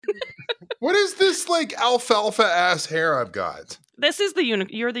What is this like alfalfa ass hair I've got? This is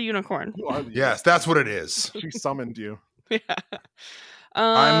you're the unicorn. You are the Yes, that's what it is. She summoned you. Yeah.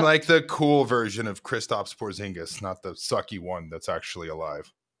 I'm like the cool version of Kristaps Porzingis, not the sucky one that's actually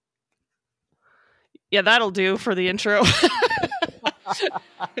alive. Yeah, that'll do for the intro.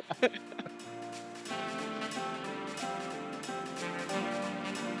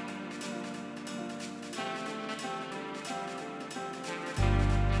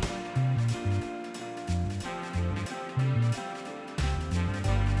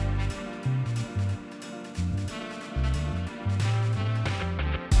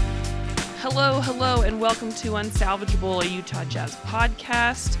 Hello, and welcome to Unsalvageable, a Utah Jazz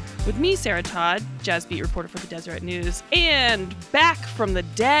podcast with me, Sarah Todd, Jazz Beat reporter for the Deseret News, and back from the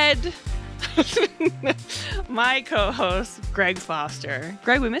dead, my co-host, Greg Foster.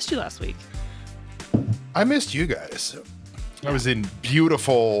 Greg, we missed you last week. I missed you guys. Yeah. I was in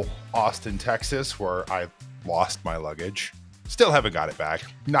beautiful Austin, Texas, where I lost my luggage. Still haven't got it back.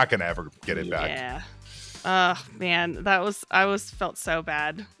 Not gonna ever get it back. Yeah. Oh man, I felt so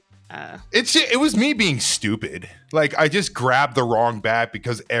bad. It was me being stupid. Like I just grabbed the wrong bag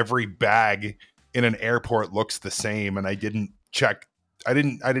because every bag in an airport looks the same, and I didn't check. I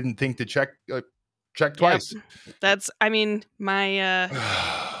didn't think to check twice. Yep. That's. I mean, my.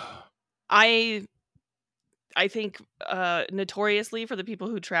 I think notoriously for the people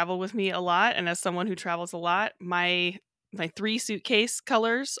who travel with me a lot, and as someone who travels a lot, my 3 suitcase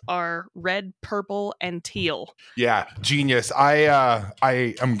colors are red, purple, and teal. Yeah, genius.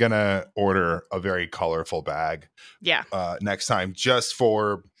 I am gonna order a very colorful bag. Yeah. Next time, just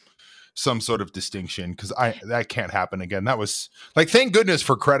for some sort of distinction, because that can't happen again. That was like, thank goodness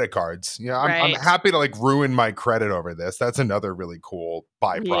for credit cards. Yeah, I'm happy to like ruin my credit over this. That's another really cool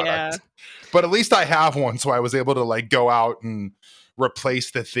byproduct. Yeah. But at least I have one, so I was able to like go out and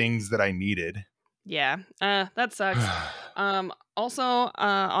replace the things that I needed. Yeah, that sucks. Also,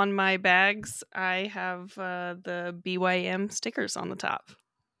 on my bags, I have the BYM stickers on the top.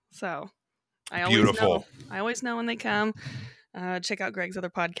 So I always know when they come. Check out Greg's other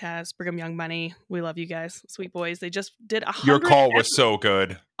podcast, Brigham Young Money. We love you guys, sweet boys. They just did 100th. Your call was so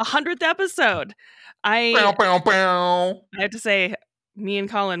good. 100th episode. I have to say, me and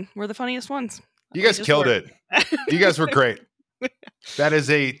Colin were the funniest ones. You guys killed it. You guys were great. That is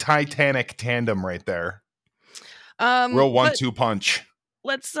a Titanic tandem right there. Real 1-2 punch.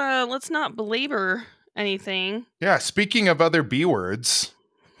 Let's not belabor anything. Yeah, speaking of other B words,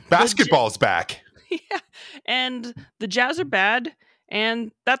 basketball's back. Yeah, and the Jazz are bad,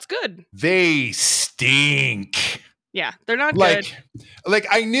 and that's good. They stink. Yeah, they're not good. Like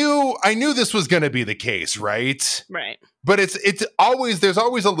I knew this was going to be the case, right? Right. But there's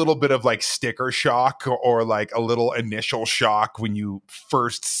always a little bit of like sticker shock or like a little initial shock when you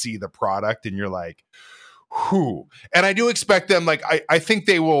first see the product and you're like, whew. And I do expect them, like I think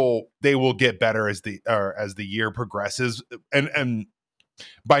they will get better as the year progresses, and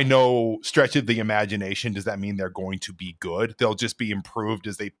by no stretch of the imagination does that mean they're going to be good. They'll just be improved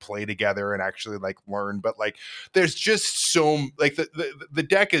as they play together and actually like learn. But like there's just so like the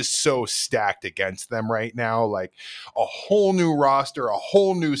deck is so stacked against them right now. Like a whole new roster, a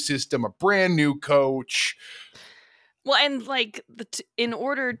whole new system, a brand new coach. Well, and like in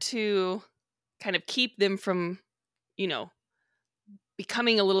order to kind of keep them from,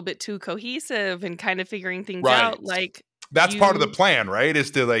 becoming a little bit too cohesive and kind of figuring things out, like that's part of the plan, right?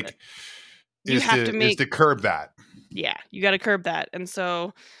 Is to like, is to curb that. Yeah, you got to curb that. And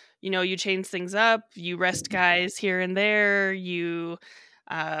so, you change things up, you rest guys here and there, you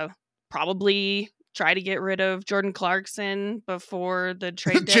probably try to get rid of Jordan Clarkson before the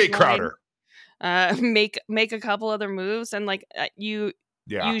trade deadline. Jay Crowder. Make a couple other moves, and like you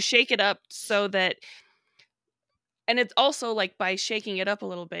shake it up so that, and it's also like by shaking it up a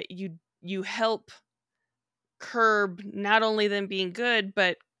little bit, you help curb not only them being good,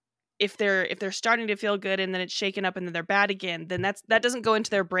 but if they're starting to feel good and then it's shaken up and then they're bad again, then that doesn't go into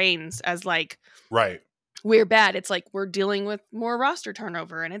their brains as like, right, we're bad. It's like we're dealing with more roster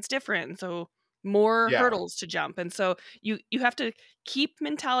turnover and it's different, so more hurdles to jump. And so you have to keep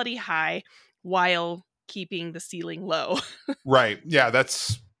mentality high while keeping the ceiling low. Right. Yeah,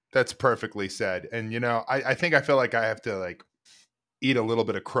 that's perfectly said. And I think I feel like I have to like eat a little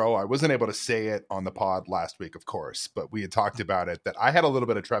bit of crow. I wasn't able to say it on the pod last week, of course, but we had talked about it, that I had a little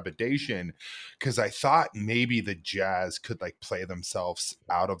bit of trepidation because I thought maybe the Jazz could like play themselves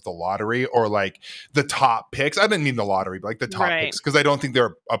out of the lottery or like the top picks. I didn't mean the lottery, but like the top picks, because I don't think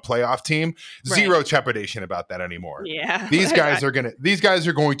they're a playoff team. Zero trepidation about that anymore. Yeah. These guys are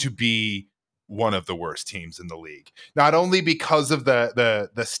going to be one of the worst teams in the league. Not only because of the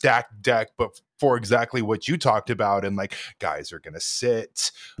stacked deck, but for exactly what you talked about, and like guys are going to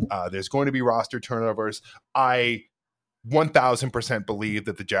sit. There's going to be roster turnovers. I 1000% believe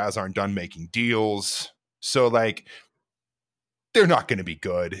that the Jazz aren't done making deals. So like they're not going to be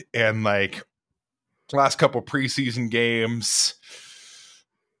good. And like last couple preseason games,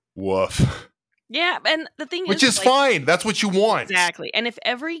 woof. Yeah, and the thing which is like, fine. That's what you want. Exactly. And if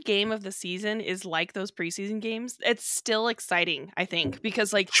every game of the season is like those preseason games, it's still exciting, I think,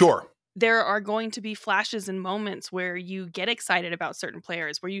 because like sure. There are going to be flashes and moments where you get excited about certain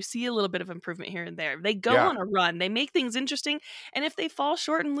players, where you see a little bit of improvement here and there. They go on a run, they make things interesting, and if they fall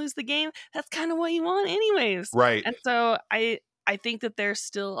short and lose the game, that's kind of what you want anyways. Right. And so I think that there's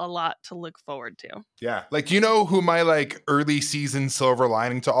still a lot to look forward to. Yeah. Like, you know who my like early season silver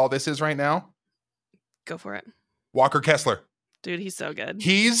lining to all this is right now? Go for it. Walker Kessler. Dude, he's so good.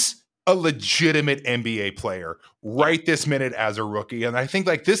 He's a legitimate NBA player right this minute as a rookie. And I think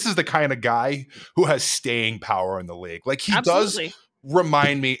like this is the kind of guy who has staying power in the league. Like he does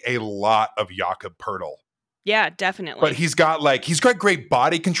remind me a lot of Jakob Poeltl. Yeah, definitely. But he's got great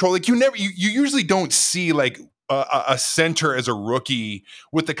body control. Like you usually don't see like a center as a rookie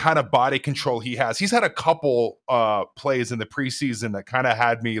with the kind of body control he has. He's had a couple plays in the preseason that kind of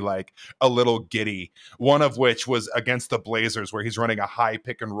had me like a little giddy. One of which was against the Blazers where he's running a high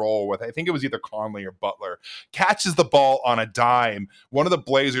pick and roll with, I think it was either Conley or Butler, catches the ball on a dime. One of the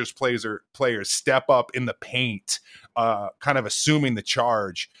Blazers players step up in the paint, kind of assuming the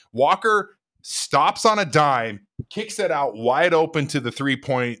charge. Walker stops on a dime, kicks it out wide open to the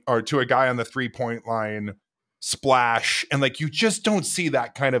 3-point or to a guy on the 3-point line, splash. And like you just don't see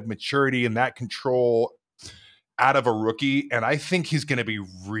that kind of maturity and that control out of a rookie. And I think he's going to be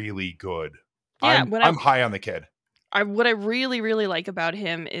really good. Yeah, I'm high on the kid. What I really, really like about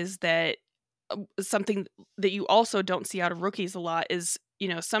him is that something that you also don't see out of rookies a lot is, you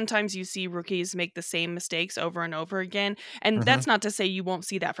know, sometimes you see rookies make the same mistakes over and over again. And that's not to say you won't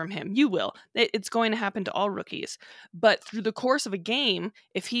see that from him. You will. It's going to happen to all rookies. But through the course of a game,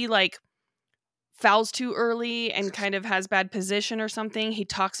 if he like fouls too early and kind of has bad position or something, he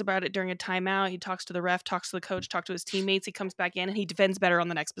talks about it during a timeout. He talks to the ref, talks to the coach, talks to his teammates. He comes back in and he defends better on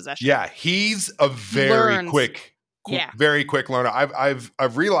the next possession. Yeah, he's a very quick learner.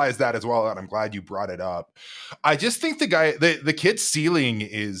 I've realized that as well, and I'm glad you brought it up. I just think the kid's ceiling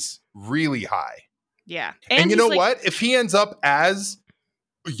is really high. Yeah. And you know what? If he ends up as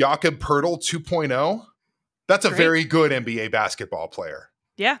Jakob Poeltl 2.0, that's a very good NBA basketball player.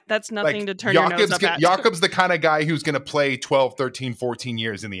 Yeah, that's nothing to turn your nose up at. Jakob's the kind of guy who's going to play 12, 13, 14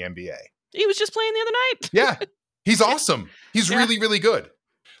 years in the NBA. He was just playing the other night. Yeah, he's awesome. He's really, really good.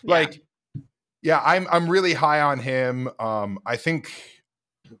 Like, I'm really high on him. I think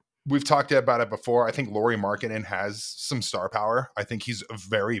we've talked about it before. I think Lauri Markkanen has some star power. I think he's a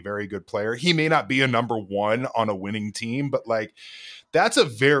very, very good player. He may not be a number one on a winning team, but like that's a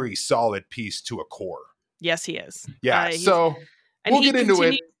very solid piece to a core. Yes, he is. Yeah, so... And we'll get into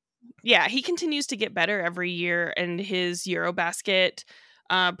it. Yeah, he continues to get better every year, and his Eurobasket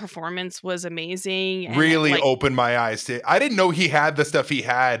performance was amazing. Really opened my eyes to. I didn't know he had the stuff he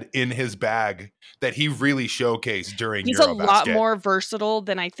had in his bag that he really showcased during. He's Eurobasket. A lot more versatile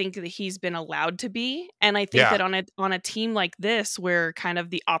than I think that he's been allowed to be, and I think that on a team like this, where kind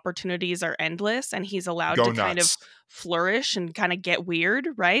of the opportunities are endless, and he's allowed to kind of flourish and kind of get weird,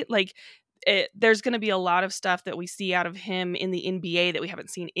 right? Like. There's going to be a lot of stuff that we see out of him in the NBA that we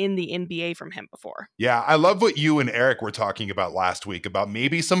haven't seen in the NBA from him before. Yeah, I love what you and Eric were talking about last week about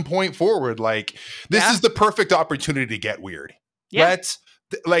maybe some point forward. Like, this is the perfect opportunity to get weird. Yeah.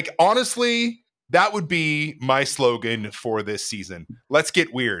 Honestly, that would be my slogan for this season. Let's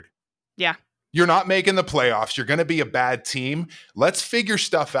get weird. Yeah. You're not making the playoffs. You're going to be a bad team. Let's figure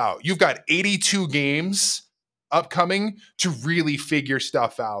stuff out. You've got 82 games upcoming to really figure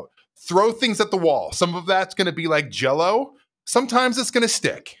stuff out. Throw things at the wall. Some of that's going to be like Jell-O. Sometimes it's going to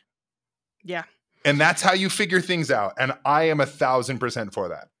stick. Yeah. And that's how you figure things out. And I am 1,000% for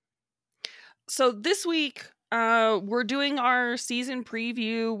that. So this week, we're doing our season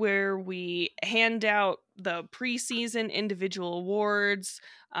preview where we hand out the preseason individual awards.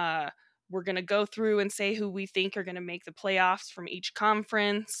 We're going to go through and say who we think are going to make the playoffs from each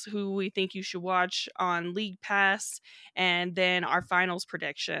conference, who we think you should watch on League Pass, and then our finals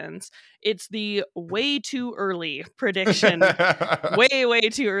predictions. It's the way too early prediction. way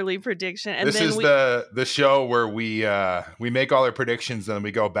too early prediction. And this is the show where we make all our predictions and then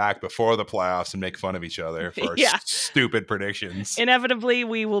we go back before the playoffs and make fun of each other for our stupid predictions. Inevitably,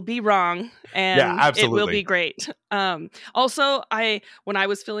 we will be wrong, and it will be great. Also, when I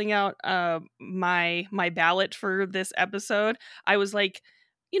was filling out my ballot for this episode, I was like,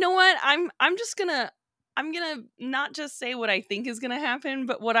 you know what? I'm gonna not just say what I think is gonna happen,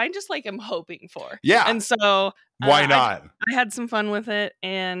 but what I just like am hoping for. Yeah. And so why not? I had some fun with it,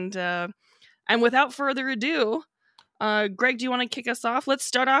 and without further ado, Greg, do you want to kick us off? Let's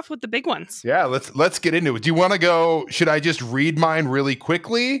start off with the big ones. Yeah, let's get into it. Do you want to go? Should I just read mine really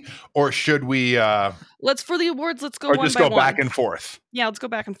quickly, or should we? Let's for the awards. Let's go. Or one just by go one. back and forth. Yeah, let's go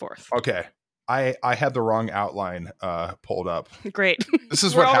back and forth. Okay. I had the wrong outline pulled up. Great. This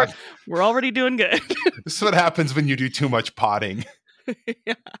is what happens. We're already doing good. This is what happens when you do too much potting.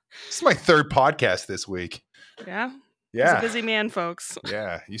 Yeah. This is my third podcast this week. Yeah. Yeah. He's a busy man, folks.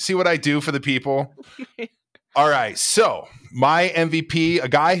 Yeah. You see what I do for the people? All right. So my MVP, a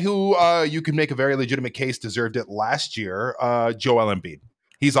guy who you can make a very legitimate case deserved it last year, Joel Embiid.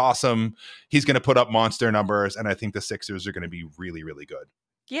 He's awesome. He's going to put up monster numbers, and I think the Sixers are going to be really, really good.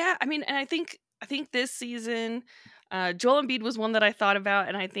 Yeah, I mean, and I think this season, Joel Embiid was one that I thought about,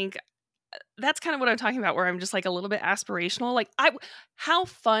 and I think that's kind of what I'm talking about, where I'm just like a little bit aspirational. Like, how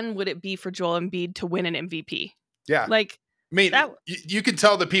fun would it be for Joel Embiid to win an MVP? Yeah, like, I mean, you can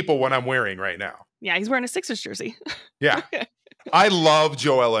tell the people what I'm wearing right now. Yeah, he's wearing a Sixers jersey. Yeah, I love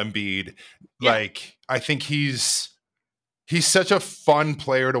Joel Embiid. Yeah. Like, I think he's such a fun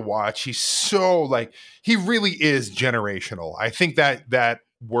player to watch. He's so he really is generational. I think that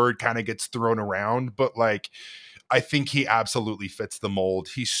word kind of gets thrown around, but I think he absolutely fits the mold.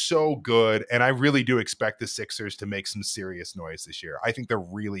 He's so good, and I really do expect the Sixers to make some serious noise this year. I think they're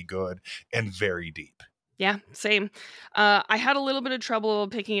really good and very deep. Yeah, same. I had a little bit of trouble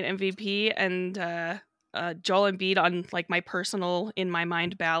picking an MVP, and Joel Embiid on my personal in my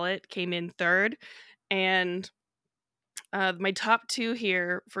mind ballot came in third, and my top two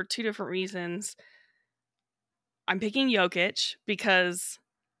here for two different reasons. I'm picking Jokic because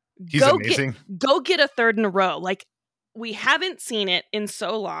he's amazing. Go get a third in a row. We haven't seen it in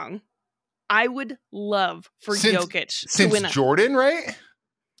so long. I would love for Jokic to win Jordan, right?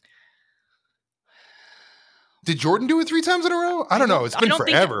 Did Jordan do it 3 times in a row? I don't know. It's been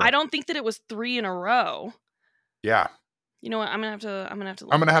forever. I don't think that it was 3 in a row. Yeah. You know what? I'm gonna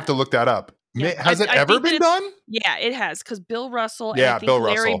have to look that up. Yeah. Has it ever been done? Yeah, it has. Because Bill Russell. Yeah, and I think Bill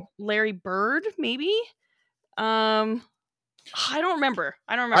Russell. Larry Bird, maybe. I don't remember.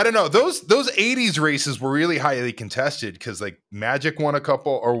 I don't know. Those 80s races were really highly contested because Magic won a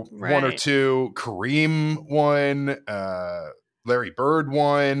couple or one or two. Kareem won. Larry Bird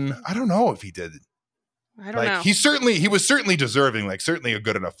won. I don't know if he did. I don't know. He was certainly deserving. Certainly a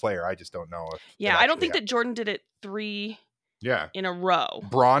good enough player. I just don't know. Yeah, I don't think that Jordan did it 3. Yeah. In a row.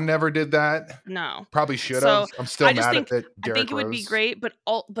 Braun never did that. No. Probably should have. I'm still mad at that. I think it would be great, but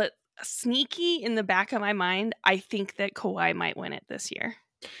sneaky in the back of my mind, I think that Kawhi might win it this year.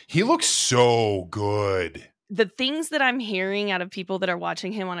 He looks so good. The things that I'm hearing out of people that are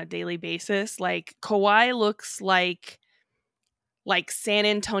watching him on a daily basis, Kawhi looks like San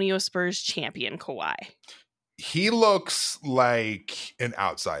Antonio Spurs champion Kawhi. He looks like an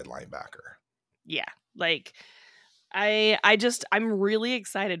outside linebacker. Yeah. I'm really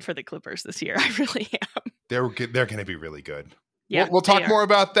excited for the Clippers this year. I really am. They're going to be really good. Yeah, we'll talk more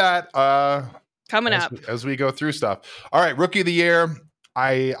about that coming up as we go through stuff. All right, Rookie of the Year.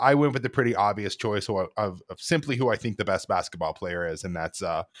 I went with the pretty obvious choice of simply who I think the best basketball player is, and that's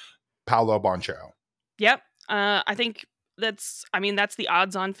Paolo Banchero. Yep. I think that's the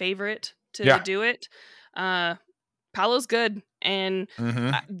odds-on favorite to do it. Paolo's good, and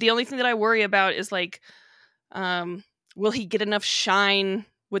the only thing that I worry about is will he get enough shine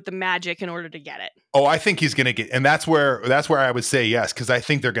with the Magic in order to get it? Oh, I think he's going to get, and that's where I would say yes, because I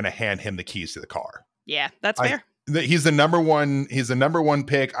think they're going to hand him the keys to the car. Yeah, that's fair. He's the number one. He's the number one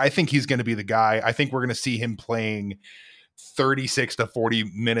pick. I think he's going to be the guy. I think we're going to see him playing 36 to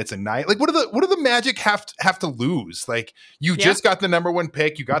 40 minutes a night. What do the Magic have to lose? You just got the number one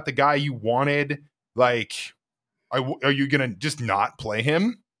pick. You got the guy you wanted. Are you going to just not play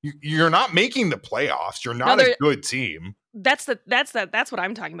him? You're not making the playoffs. You're not a good team. That's what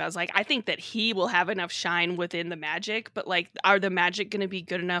I'm talking about. Is I think that he will have enough shine within the Magic, but are the Magic going to be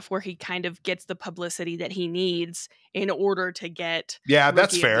good enough where he kind of gets the publicity that he needs in order to get? Yeah,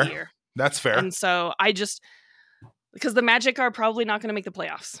 that's fair. That's fair. And so because the Magic are probably not going to make the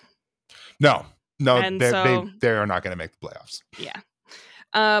playoffs. No, they are not going to make the playoffs. Yeah.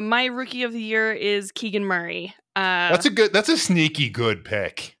 My Rookie of the Year is Keegan Murray. That's a sneaky good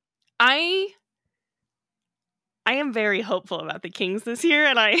pick. I am very hopeful about the Kings this year,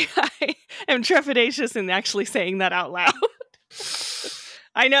 and I am trepidatious in actually saying that out loud.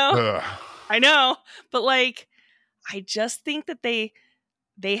 I know, but I just think that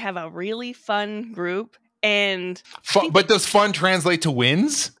they have a really fun group. And but does fun translate to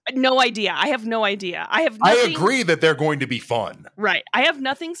wins? No idea. I have no idea. I agree that they're going to be fun. Right. I have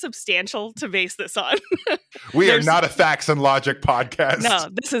nothing substantial to base this on. We are not a facts and logic podcast. No,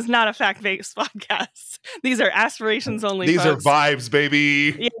 this is not a fact-based podcast. These are aspirations only. These folks. are vibes,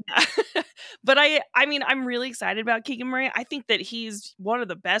 baby. Yeah. But I mean, I'm really excited about Keegan Murray. I think that he's one of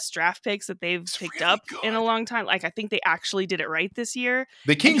the best draft picks that they've picked really up in a long time. Like, I think they actually did it right this year.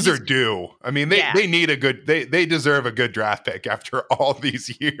 The Kings are due. I mean, they need a good, they deserve a good draft pick after all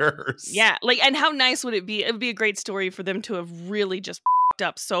these years. Yeah. Like, and how nice would it be? It would be a great story for them to have really just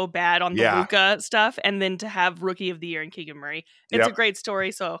up so bad on the Luka stuff, and then to have Rookie of the Year in Keegan Murray. It's a great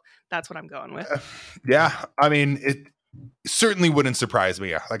story, so that's what I'm going with. Yeah. I mean, it certainly wouldn't surprise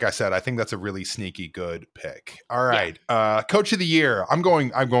me. Like I said, I think that's a really sneaky good pick. All right. Coach of the Year. I'm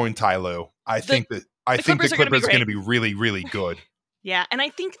going Ty Lue. I think the Clippers are going to be really, really good. Yeah. And I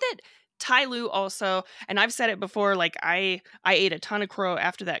think that Ty Lue also, and I've said it before, like I ate a ton of crow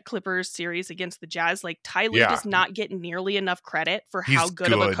after that Clippers series against the Jazz. Like Ty Lue does not get nearly enough credit for how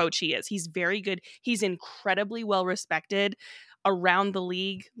good of a coach he is. He's very good. He's incredibly well respected around the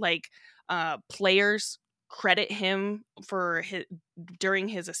league. Like players credit him for during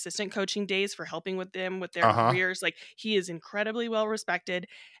his assistant coaching days for helping with them with their careers. Like he is incredibly well respected,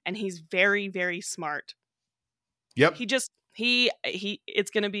 and he's very, very smart. Yep. He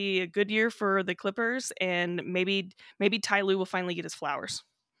it's going to be a good year for the Clippers, and maybe Ty Lue will finally get his flowers.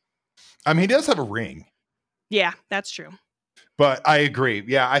 I mean, he does have a ring. Yeah, that's true. But I agree.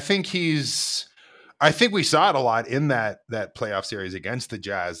 Yeah, I think we saw it a lot in that playoff series against the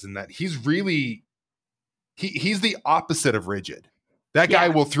Jazz, and that he's really he's the opposite of rigid. That guy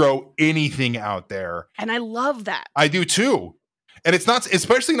will throw anything out there. And I love that. I do too. And it's not,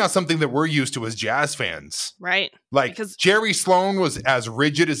 especially not something that we're used to as Jazz fans. Right. Like because Jerry Sloan was as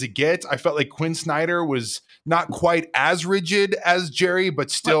rigid as it gets. I felt like Quinn Snyder was not quite as rigid as Jerry,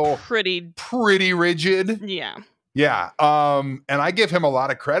 but still pretty rigid. Yeah. Yeah. And I give him a lot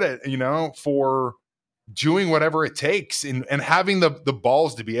of credit, for doing whatever it takes and having the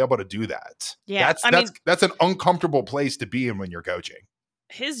balls to be able to do that. Yeah. That's an uncomfortable place to be in when you're coaching.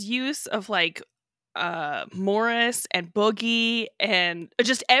 His use of like Morris and Boogie and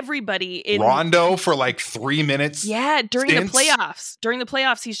just everybody in Rondo for like 3 minutes. Yeah, during the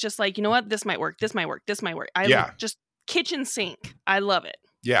playoffs, he's just like, you know what? This might work. Just kitchen sink. I love it.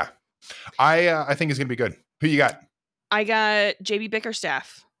 Yeah. I think it's going to be good. Who you got? I got JB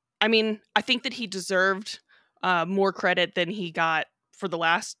Bickerstaff. I mean, I think that he deserved more credit than he got for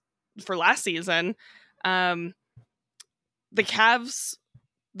last season. The Cavs,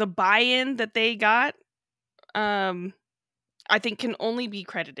 the buy-in that they got, I think can only be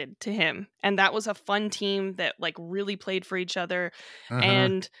credited to him. And that was a fun team that like really played for each other.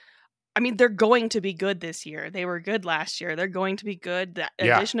 And I mean, they're going to be good this year. They were good last year. They're going to be good. The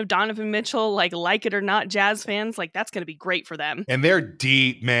addition of Donovan Mitchell, like it or not, Jazz fans, like that's going to be great for them. And they're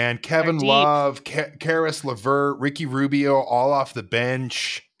deep, man. Kevin Love, Karis LeVert, Ricky Rubio, all off the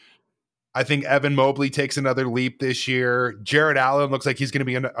bench. I think Evan Mobley takes another leap this year. Jared Allen looks like he's going to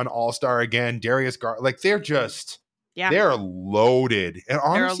be an all-star again. Darius Garland, like they're just, they're loaded. And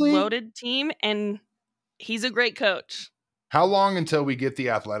honestly, they're a loaded team, and he's a great coach. How long until we get the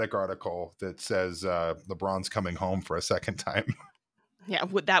Athletic article that says LeBron's coming home for a second time? Yeah,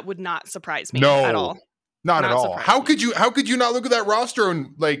 that would not surprise me at all. Not at all. How could you not look at that roster and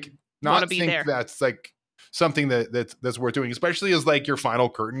like not think there? That's like something that's worth doing, especially as like your final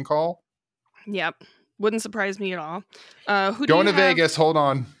curtain call? Yep. Wouldn't surprise me at all. Going to Vegas, hold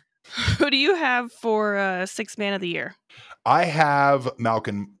on. Who do you have for Sixth Man of the Year? I have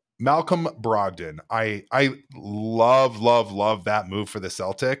Malcolm Brogdon. I love that move for the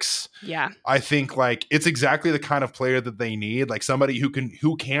Celtics. Yeah. I think like it's exactly the kind of player that they need, like somebody who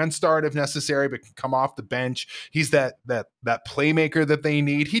can start if necessary, but can come off the bench. He's that playmaker that they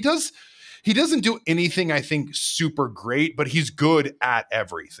need. He doesn't do anything I think super great, but he's good at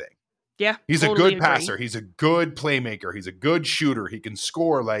everything. Yeah. He's a good passer. He's a good playmaker. He's a good shooter. He can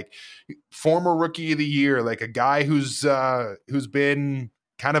score, like former Rookie of the Year, like a guy who's been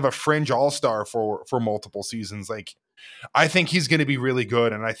kind of a fringe all-star for multiple seasons. Like I think he's going to be really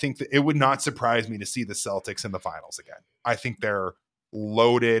good. And I think that it would not surprise me to see the Celtics in the finals again. I think they're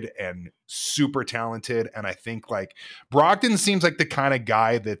loaded and super talented. And I think like Brogdon seems like the kind of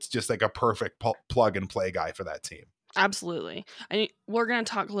guy that's just like a perfect plug and play guy for that team. Absolutely. We're going to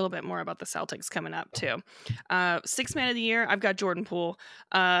talk a little bit more about the Celtics coming up too. Sixth Man of the Year, I've got Jordan Poole.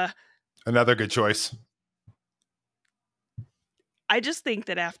 Another good choice. I just think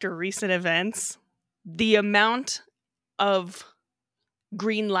that after recent events, the amount of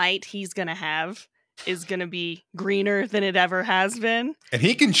green light he's going to have is going to be greener than it ever has been. And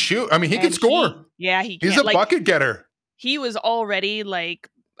he can shoot. I mean, he can score. He's a bucket getter. He was already like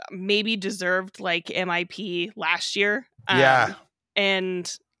maybe deserved like MIP last year.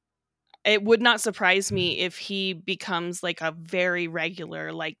 And it would not surprise me if he becomes like a very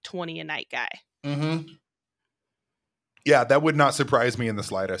regular, like 20 a night guy. Mm-hmm. Yeah, that would not surprise me in the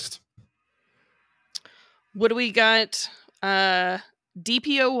slightest. What do we got?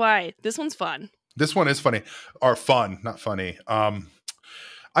 DPOY. This one's fun. This one is funny. Or fun, not funny.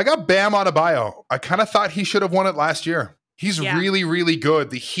 I got Bam Adebayo. I kind of thought he should have won it last year. He's really, really good.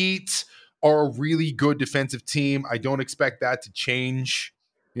 The Heat are a really good defensive team. I don't expect that to change,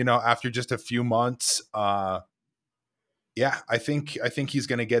 after just a few months. I think he's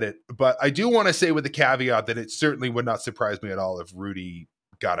going to get it. But I do want to say with the caveat that it certainly would not surprise me at all if Rudy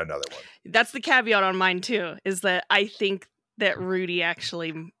got another one. That's the caveat on mine too, is that I think that Rudy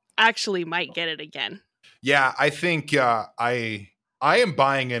actually might get it again. Yeah, I think I am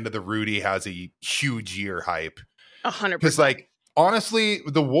buying into the Rudy has a huge year hype. 100%. Because, like, honestly,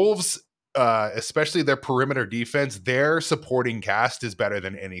 the Wolves, especially their perimeter defense, their supporting cast is better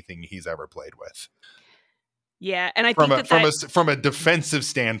than anything he's ever played with. Yeah, and I think from a defensive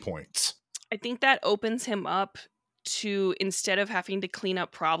standpoint, I think that opens him up to, instead of having to clean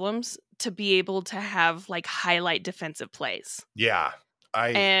up problems, to be able to have like highlight defensive plays. Yeah.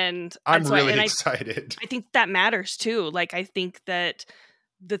 I'm really excited. I think that matters too. Like, I think that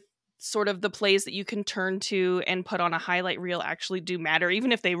the sort of the plays that you can turn to and put on a highlight reel actually do matter,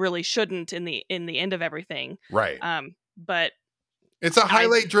 even if they really shouldn't in the end of everything. Right. But it's a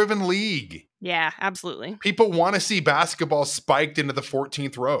highlight driven league. Yeah, absolutely. People want to see basketball spiked into the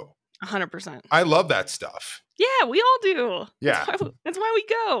 14th row. 100%. I love that stuff. Yeah, we all do. Yeah. That's why we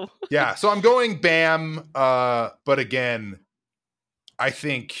go. Yeah. So I'm going Bam. But again, I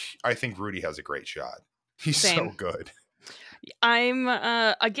think Rudy has a great shot. He's so good. I'm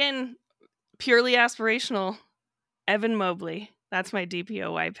again purely aspirational. Evan Mobley. That's my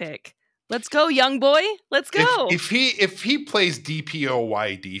DPOY pick. Let's go, young boy. Let's go. If he plays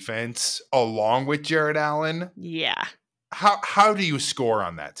DPOY defense along with Jared Allen, yeah. How do you score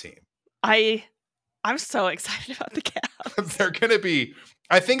on that team? I'm so excited about the Cavs. They're going to be.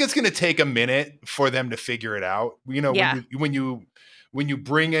 I think it's going to take a minute for them to figure it out. When you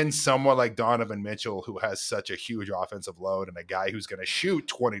bring in someone like Donovan Mitchell, who has such a huge offensive load, and a guy who's going to shoot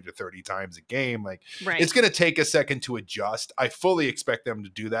 20 to 30 times a game, it's going to take a second to adjust. I fully expect them to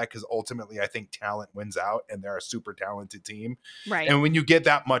do that because ultimately I think talent wins out, and they're a super talented team. Right. And when you get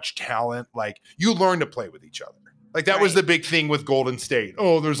that much talent, you learn to play with each other. That was the big thing with Golden State.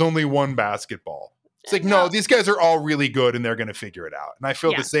 Oh, there's only one basketball. It's no, these guys are all really good, and they're going to figure it out. And I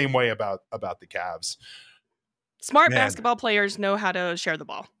feel the same way about the Cavs. Smart basketball players know how to share the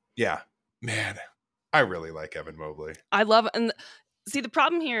ball. Yeah. Man, I really like Evan Mobley. I love it. And see, the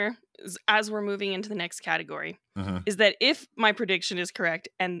problem here is, as we're moving into the next category, is that if my prediction is correct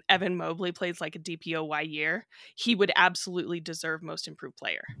and Evan Mobley plays like a DPOY year, he would absolutely deserve most improved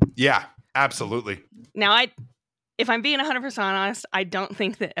player. Yeah, absolutely. Now, if I'm being 100% honest, I don't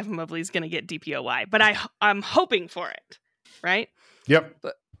think that Evan Mobley is going to get DPOY, but I'm hoping for it, right? Yep.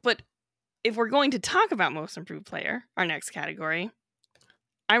 But if we're going to talk about most improved player, our next category,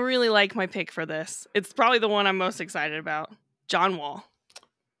 I really like my pick for this. It's probably the one I'm most excited about. John Wall.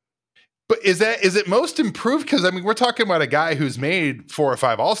 But is it most improved? Because, we're talking about a guy who's made 4 or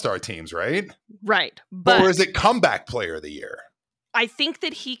 5 All-Star teams, right? Right. Or is it comeback player of the year? I think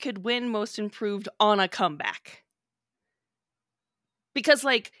that he could win most improved on a comeback. Because,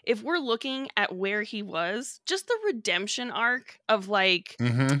 if we're looking at where he was, just the redemption arc of, I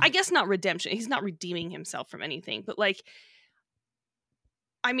guess not redemption. He's not redeeming himself from anything. But, we're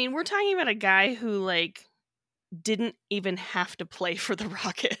talking about a guy who, didn't even have to play for the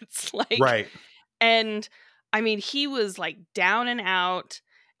Rockets. Right. And, he was, down and out.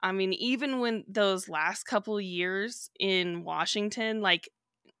 Even when those last couple of years in Washington,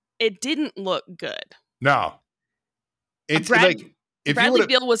 it didn't look good. No. It's Bradley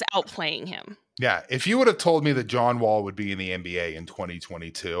Beal was outplaying him. Yeah. If you would have told me that John Wall would be in the NBA in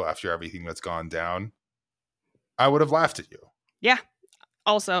 2022 after everything that's gone down, I would have laughed at you. Yeah.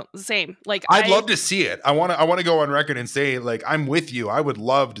 Also, same. I'd love to see it. I want to go on record and say, I'm with you. I would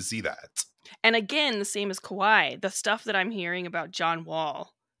love to see that. And again, the same as Kawhi. The stuff that I'm hearing about John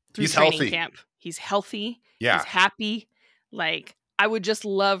Wall through he's training healthy. camp. He's healthy. Yeah. He's happy. I would just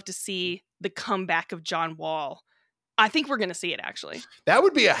love to see the comeback of John Wall. I think we're going to see it, actually. That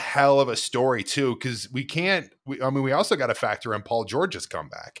would be a hell of a story, too, because we also got to factor in Paul George's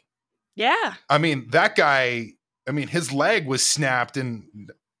comeback. Yeah. That guy I mean, his leg was snapped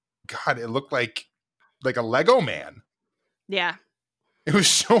and God, it looked like a Lego man. Yeah. It was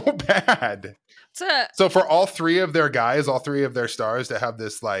so bad. So for all three of their guys, all three of their stars to have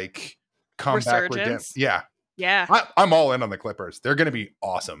this like comeback resurgence. Yeah. Yeah. I'm all in on the Clippers. They're going to be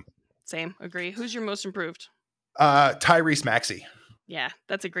awesome. Same. Agree. Who's your most improved? Tyrese Maxey. Yeah,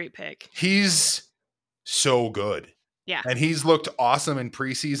 that's a great pick. He's so good. Yeah. And he's looked awesome in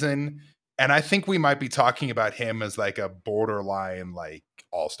preseason. And I think we might be talking about him as like a borderline like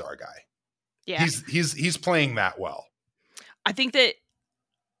all-star guy. Yeah. He's playing that well. I think that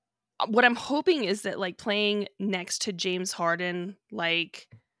what I'm hoping is that like playing next to James Harden, like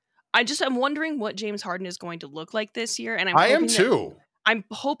I'm wondering what James Harden is going to look like this year. And I am too. I'm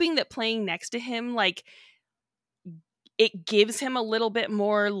hoping that playing next to him, like it gives him a little bit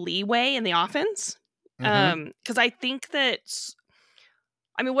more leeway in the offense. Because I think that,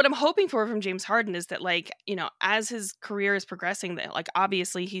 I mean, what I'm hoping for from James Harden is that, like, you know, as his career is progressing, that like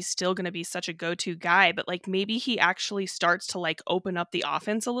obviously he's still going to be such a go-to guy, but like maybe he actually starts to like open up the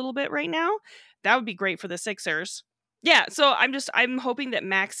offense a little bit right now. That would be great for the Sixers. Yeah, so I'm hoping that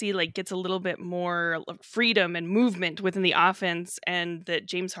Maxey like gets a little bit more freedom and movement within the offense, and that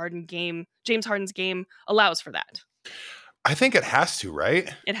James Harden's game allows for that. I think it has to,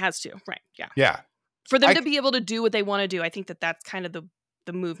 right? It has to, right? Yeah. Yeah. For them to be able to do what they want to do, I think that that's kind of the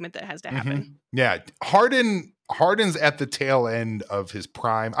movement that has to happen. Yeah, Harden's at the tail end of his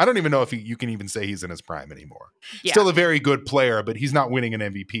prime. I don't even know if you can even say he's in his prime anymore. Yeah. Still a very good player, but he's not winning an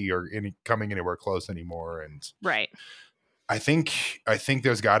MVP or coming anywhere close anymore. And right, I think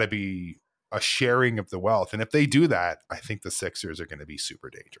there's got to be a sharing of the wealth, and if they do that, I think the Sixers are going to be super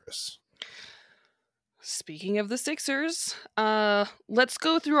dangerous. Speaking of the Sixers, let's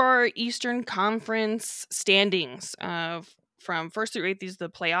go through our Eastern Conference standings. From 1st through 8th, these are the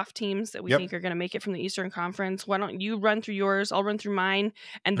playoff teams that we think are going to make it from the Eastern Conference. Why don't you run through yours? I'll run through mine,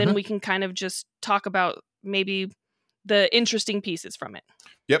 and then we can kind of just talk about maybe the interesting pieces from it.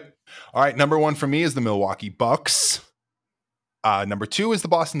 Yep. All right. Number 1 for me is the Milwaukee Bucks. Number 2 is the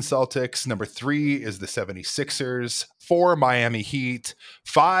Boston Celtics. Number 3 is the 76ers. 4, Miami Heat.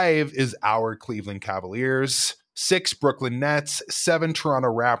 5 is our Cleveland Cavaliers. 6, Brooklyn Nets. 7, Toronto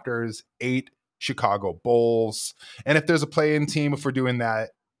Raptors. 8, Chicago Bulls. And if there's a play-in team, if we're doing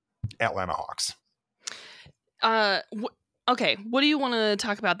that, Atlanta Hawks. Okay. What do you want to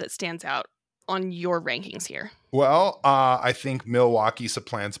talk about that stands out on your rankings here? Well, I think Milwaukee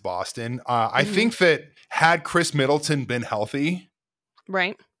supplants Boston. I think that had Chris Middleton been healthy,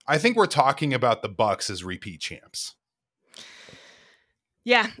 right, I think we're talking about the Bucks as repeat champs.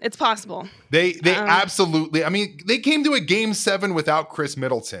 Yeah, it's possible. They absolutely. I mean, they came to a Game 7 without Chris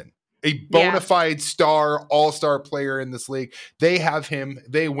Middleton, a bona fide star, all-star player in this league. They have him.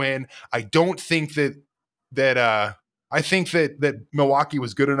 They win. I don't think that. I think that Milwaukee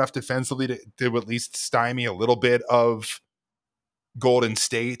was good enough defensively to at least stymie a little bit of Golden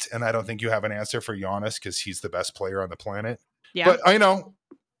State, and I don't think you have an answer for Giannis because he's the best player on the planet. Yeah. But I know,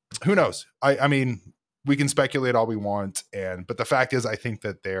 who knows? I mean, we can speculate all we want, but the fact is, I think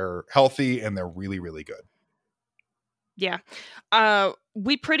that they're healthy and they're really, really good. Yeah.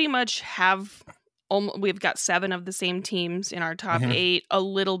 We pretty much have. We've got 7 of the same teams in our top 8. A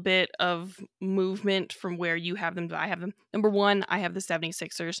little bit of movement from where you have them to I have them. Number 1, I have the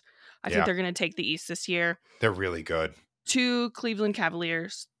 76ers. I think they're going to take the East this year. They're really good. 2, Cleveland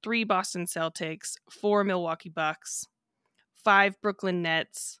Cavaliers. 3, Boston Celtics. 4, Milwaukee Bucks. 5, Brooklyn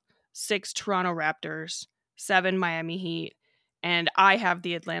Nets. 6, Toronto Raptors. 7, Miami Heat. And I have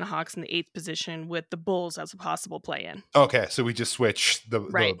the Atlanta Hawks in the 8th position with the Bulls as a possible play-in. Okay, so we just switched the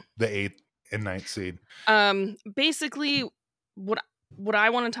 8th and 9th seed. Basically, what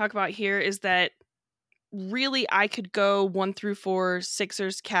I want to talk about here is that really I could go 1 through 4,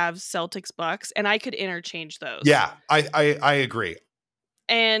 Sixers, Cavs, Celtics, Bucks, and I could interchange those. Yeah, I agree.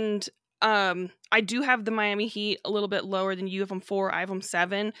 And I do have the Miami Heat a little bit lower than you have them 4. I have them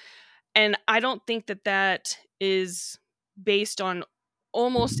 7. And I don't think that is based on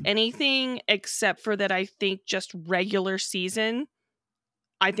almost anything except for that I think just regular season.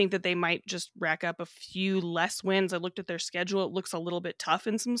 I think that they might just rack up a few less wins. I looked at their schedule. It looks a little bit tough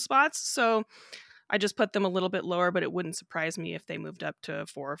in some spots. So I just put them a little bit lower, but it wouldn't surprise me if they moved up to a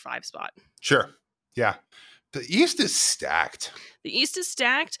 4 or 5 spot. Sure. Yeah. The East is stacked. The East is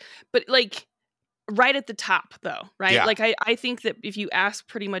stacked, but like right at the top though, right? Yeah. Like I think that if you ask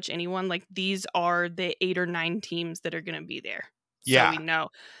pretty much anyone, like these are the 8 or 9 teams that are going to be there. So we know.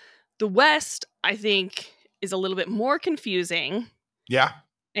 The West, I think, is a little bit more confusing. Yeah.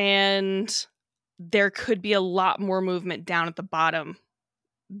 And there could be a lot more movement down at the bottom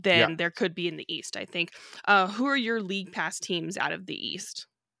than there could be in the East, I think. Who are your League Pass teams out of the East?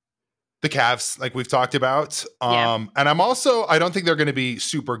 The Cavs, like we've talked about. And I don't think they're going to be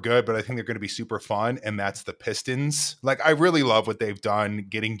super good, but I think they're going to be super fun. And that's the Pistons. Like, I really love what they've done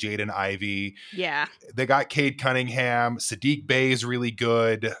getting Jaden Ivey. Yeah. They got Cade Cunningham. Saddiq Bey is really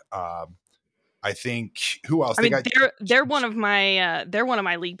good. I think who else? I mean, they're one of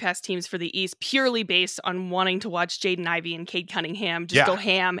my League Pass teams for the East, purely based on wanting to watch Jaden Ivey and Cade Cunningham just go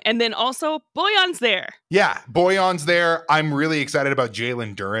ham, and then also Bojan's there. Yeah, Bojan's there. I'm really excited about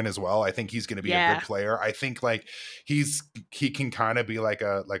Jalen Duren as well. I think he's going to be a good player. I think like he can kind of be like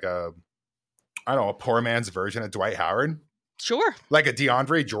a I don't know, a poor man's version of Dwight Howard. Sure, like a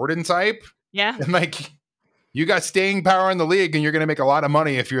DeAndre Jordan type. Yeah, and like. You got staying power in the league, and you're going to make a lot of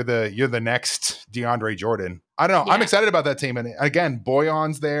money if you're the next DeAndre Jordan. I don't know. Yeah. I'm excited about that team. And again,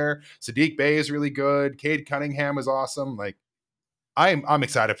 Bojan's there. Saddiq Bey is really good. Cade Cunningham is awesome. Like, I'm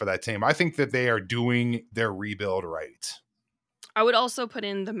excited for that team. I think that they are doing their rebuild right. I would also put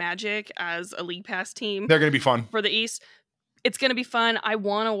in the Magic as a League Pass team. They're going to be fun for the East. It's going to be fun. I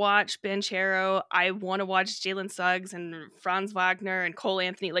want to watch Banchero. I want to watch Jalen Suggs and Franz Wagner and Cole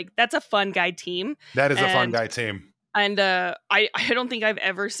Anthony. Like, that's a fun guy team. That is a fun guy team. And I don't think I've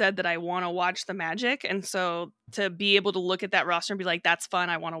ever said that I want to watch the Magic. And so to be able to look at that roster and be like, that's fun,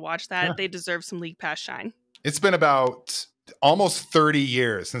 I want to watch that, they deserve some League Pass shine. It's been about almost 30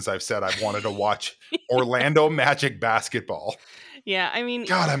 years since I've said I've wanted to watch Orlando Magic basketball. Yeah, I mean...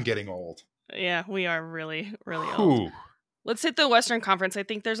 God, I'm getting old. Yeah, we are really, really old. Let's hit the Western Conference. I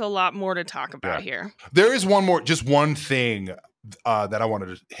think there's a lot more to talk about here. There is just one thing that I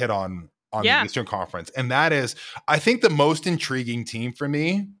wanted to hit on the Eastern Conference. And that is, I think the most intriguing team for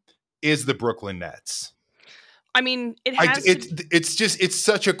me is the Brooklyn Nets. I mean, it's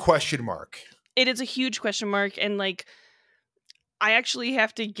such a question mark. It is a huge question mark. And like, I actually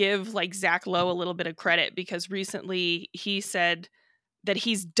have to give like Zach Lowe a little bit of credit, because recently he said that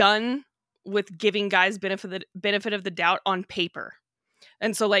he's done with giving guys benefit of the doubt on paper.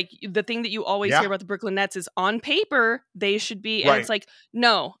 And so like the thing that you always hear about the Brooklyn Nets is on paper they should be, and it's like,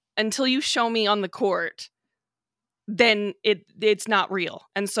 no, until you show me on the court, then it's not real.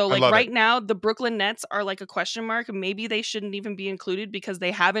 And so like now the Brooklyn Nets are like a question mark. Maybe they shouldn't even be included because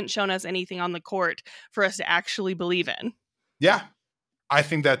they haven't shown us anything on the court for us to actually believe in. Yeah. I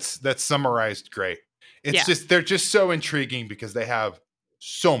think that's summarized great. It's just, they're just so intriguing because they have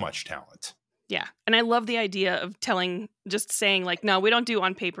so much talent. Yeah. And I love the idea of saying like, no, we don't do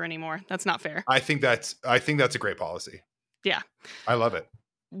on paper anymore. That's not fair. I think that's a great policy. Yeah. I love it.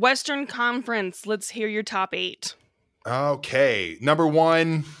 Western Conference. Let's hear your top 8. Okay. Number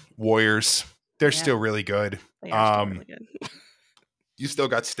 1, Warriors. They're still really good. They are still really good. You still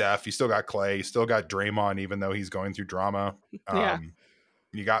got Steph. You still got Clay. You still got Draymond, even though he's going through drama.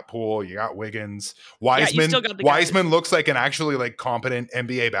 You got Poole, you got Wiggins. Wiseman looks like an actually like competent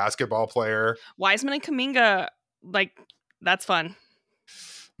NBA basketball player. Wiseman and Kuminga, like, that's fun.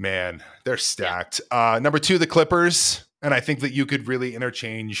 Man, they're stacked. Number 2, the Clippers. And I think that you could really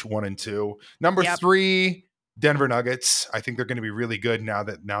interchange 1 and 2. Number 3, Denver Nuggets. I think they're going to be really good now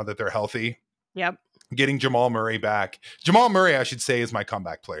that they're healthy. Yep. Getting Jamal Murray back. Jamal Murray, I should say, is my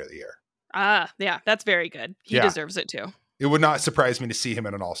comeback player of the year. Yeah, that's very good. He deserves it too. It would not surprise me to see him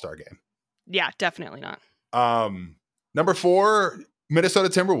in an all-star game. Yeah, definitely not. Number 4, Minnesota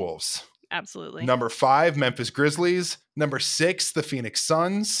Timberwolves. Absolutely. Number 5, Memphis Grizzlies. Number 6, the Phoenix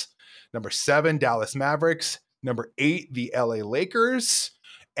Suns. Number 7, Dallas Mavericks. Number 8, the LA Lakers.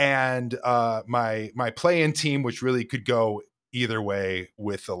 And my play-in team, which really could go either way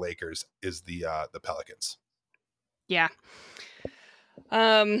with the Lakers, is the Pelicans. Yeah.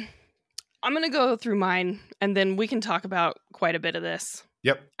 I'm going to go through mine, and then we can talk about quite a bit of this.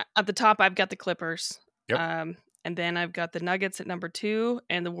 Yep. At the top, I've got the Clippers. Yep. And then I've got the Nuggets at number 2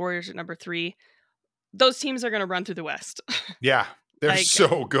 and the Warriors at number 3. Those teams are going to run through the West. Yeah, they're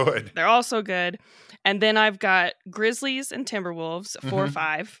so good. They're all so good. And then I've got Grizzlies and Timberwolves,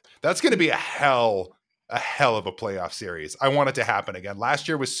 4-5. That's going to be a hell of a playoff series. I want it to happen again. Last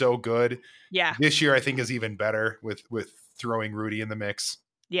year was so good. Yeah. This year I think is even better with throwing Rudy in the mix.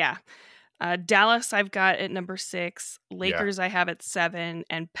 Yeah. Dallas I've got at number 6, Lakers I have at 7,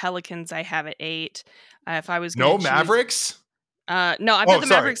 and Pelicans I have at 8. If I was no Mavericks? No, I've got the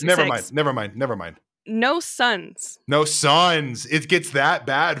Mavericks at 6. Never mind. No Suns. No Suns. It gets that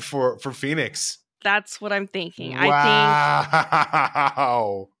bad for Phoenix. That's what I'm thinking. Wow.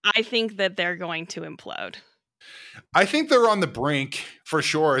 I think that they're going to implode. I think they're on the brink for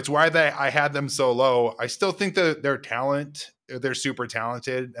sure. It's why I had them so low. I still think that they're super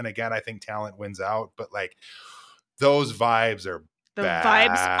talented. And again, I think talent wins out, but like those vibes are The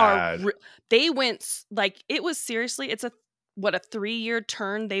vibes are they went like it was seriously it's a 3-year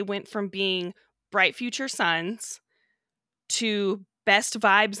turn. They went from being bright future Suns to best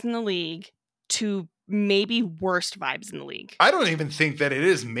vibes in the league to maybe worst vibes in the league. I don't even think that it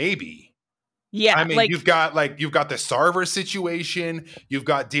is maybe. Yeah, I mean, you've got the Sarver situation. You've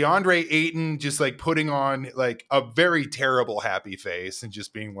got DeAndre Ayton just like putting on like a very terrible happy face and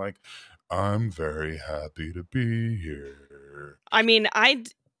just being like, "I'm very happy to be here." I mean,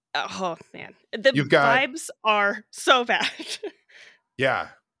 oh man, the vibes are so bad. Yeah.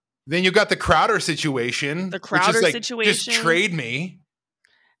 Then you've got the Crowder situation. The Crowder situation. Just trade me.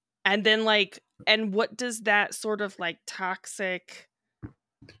 And then and what does that sort of like toxic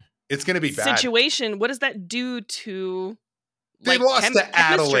it's going to be bad situation, what does that do to they lost to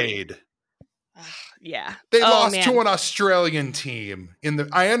Adelaide? Yeah. They lost to an Australian team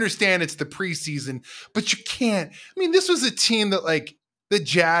I understand it's the preseason, but you can't. I mean, this was a team that like the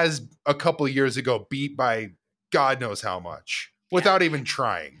Jazz a couple of years ago beat by God knows how much without even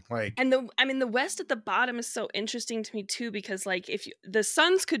trying. Like, and the West at the bottom is so interesting to me too, because like if the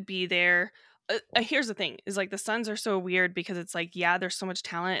Suns could be there. Here's the thing is like the Suns are so weird because it's like, yeah, there's so much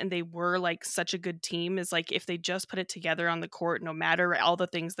talent and they were like such a good team is like if they just put it together on the court, no matter all the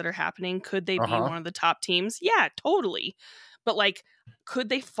things that are happening, could they be one of the top teams? Yeah, totally. But like, could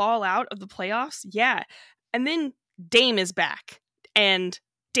they fall out of the playoffs? Yeah. And then Dame is back and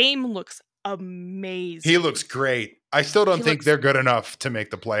Dame looks amazing. He looks great. I still don't think they're good enough to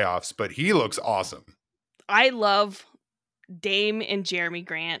make the playoffs, but he looks awesome. I love Dame and Jeremy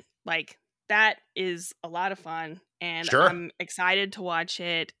Grant. Like, that is a lot of fun, and I'm excited to watch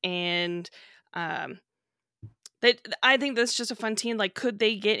it. And I think that's just a fun team. Like, could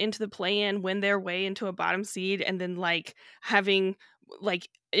they get into the play-in, win their way into a bottom seed, and then like having like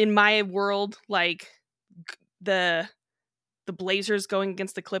in my world like the Blazers going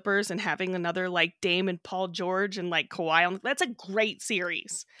against the Clippers and having another like Dame and Paul George and like Kawhi? That's a great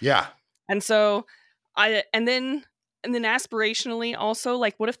series. Yeah, and so and then aspirationally also,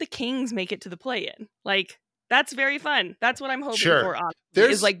 like, what if the Kings make it to the play-in? Like, that's very fun. That's what I'm hoping for,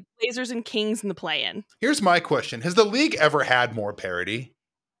 honestly, is like Blazers and Kings in the play-in. Here's my question. Has the league ever had more parity?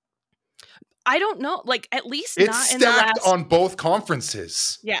 I don't know. Like, at least it's not stacked in the last on both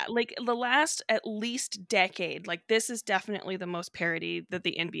conferences. Yeah, like the last at least decade. Like, this is definitely the most parity that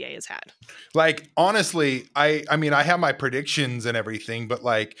the NBA has had. Like, honestly, I mean, I have my predictions and everything, but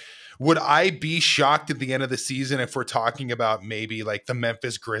like, would I be shocked at the end of the season if we're talking about maybe like the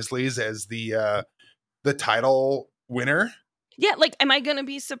Memphis Grizzlies as the title winner? Yeah, like, am I going to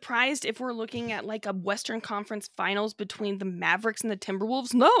be surprised if we're looking at like a Western Conference Finals between the Mavericks and the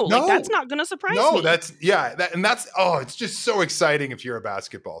Timberwolves? No, like that's not going to surprise me. No, that's it's just so exciting if you're a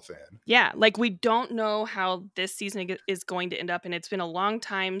basketball fan. Yeah, like we don't know how this season is going to end up, and it's been a long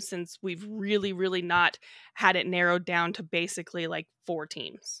time since we've really, really not had it narrowed down to basically like 4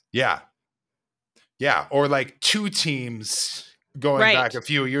 teams. Yeah, or like 2 teams going back a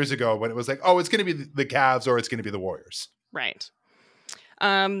few years ago when it was like, oh, it's going to be the Cavs or it's going to be the Warriors. Right.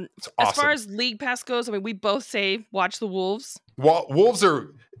 Awesome. As far as League Pass goes, I mean, we both say watch the Wolves. Wolves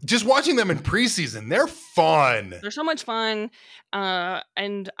are just watching them in preseason. They're fun. They're so much fun.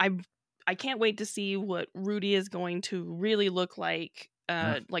 And I can't wait to see what Rudy is going to really look like,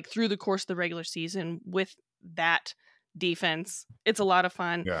 like through the course of the regular season with that defense. It's a lot of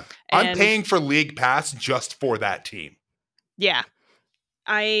fun. Yeah. I'm paying for League Pass just for that team. Yeah.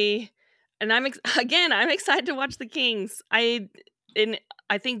 I'm excited to watch the Kings. I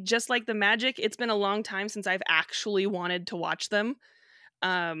think just like the Magic, it's been a long time since I've actually wanted to watch them.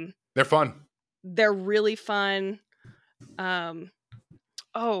 They're fun. They're really fun. What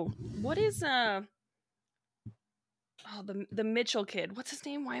is the Mitchell kid? What's his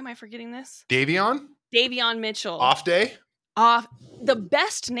name? Why am I forgetting this? Davion Mitchell. Off day. The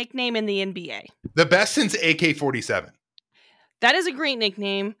best nickname in the NBA. The best since AK-47. That is a great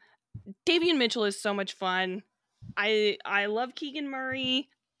nickname. Davion Mitchell is so much fun. I love Keegan Murray.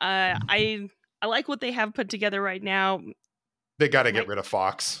 I like what they have put together right now. They got to get rid of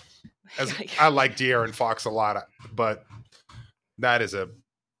Fox. I like De'Aaron Fox a lot, but that is a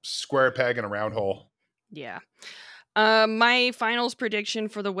square peg in a round hole. Yeah. My finals prediction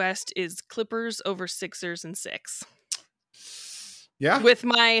for the West is Clippers over Sixers in 6. Yeah. With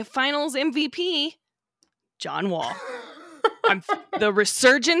my finals MVP, John Wall. The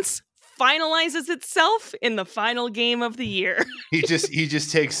resurgence finalizes itself in the final game of the year. He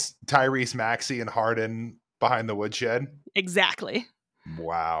just takes Tyrese Maxey and Harden behind the woodshed. Exactly.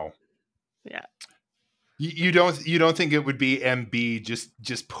 Wow. Yeah. You don't think it would be MB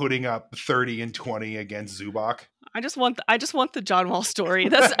just putting up 30 and 20 against Zubac? I just want the John Wall story.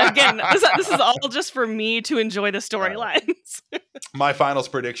 That's again, this is all just for me to enjoy the storylines. My finals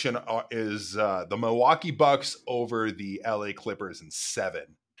prediction is the Milwaukee Bucks over the LA Clippers in 7.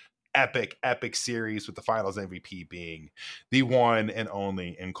 Epic series, with the finals MVP being the one and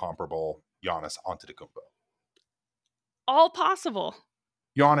only incomparable Giannis Antetokounmpo. All possible.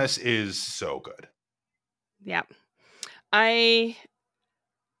 Giannis is so good. Yeah. I'm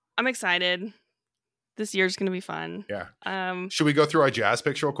excited. This year's going to be fun. Yeah. Should we go through our Jazz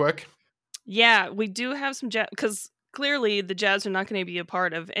picks real quick? Yeah, we do have some Jazz, because clearly the Jazz are not going to be a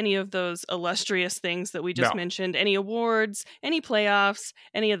part of any of those illustrious things that we just mentioned, any awards, any playoffs,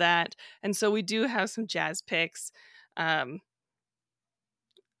 any of that. And so we do have some Jazz picks. I'm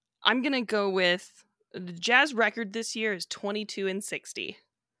going to go with the Jazz record this year is 22-60.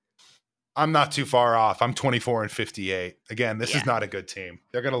 I'm not too far off. I'm 24-58. Again, this is not a good team.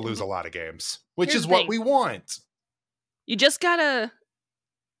 They're going to lose a lot of games, which is what we want. You just can't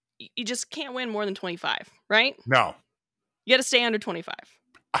win more than 25, right? No. You got to stay under 25.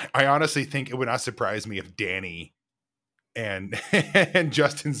 I honestly think it would not surprise me if Danny and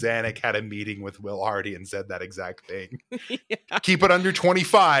Justin Zanuck had a meeting with Will Hardy and said that exact thing. Yeah. Keep it under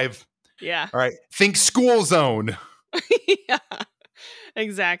 25. Yeah. All right. Think school zone. Yeah.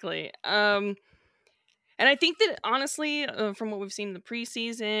 Exactly. And I think that honestly, from what we've seen in the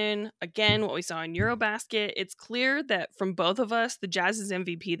preseason, again, what we saw in Eurobasket, it's clear that from both of us, the Jazz's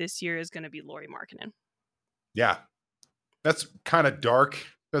MVP this year is going to be Lauri Markkanen. Yeah. That's kind of dark.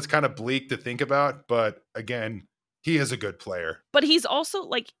 That's kind of bleak to think about. But again, he is a good player. But he's also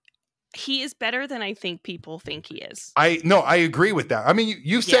he is better than I think people think he is. I agree with that. I mean,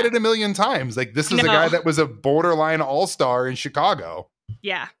 you've said it a million times. Like, this is a guy that was a borderline all-star in Chicago.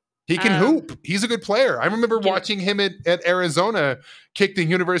 Yeah. He can hoop. He's a good player. I remember watching him at Arizona kick the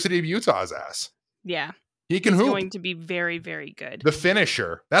University of Utah's ass. Yeah. He's hoop. Going to be very, very good. The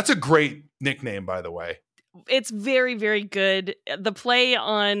finisher. That's a great nickname, by the way. It's very, very good. The play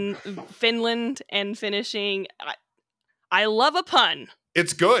on Finland and finishing, I love a pun.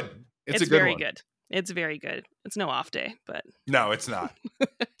 It's good. It's a good very one. Good. It's very good. It's no off day, but no, it's not.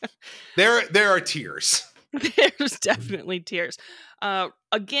 There are tears. There's definitely tears.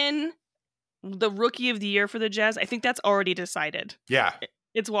 Again, the rookie of the year for the Jazz, I think that's already decided. Yeah.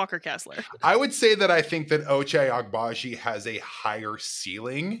 It's Walker Kessler. I would say that I think that Ochai Agbaji has a higher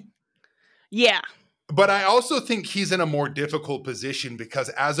ceiling. Yeah. But I also think he's in a more difficult position because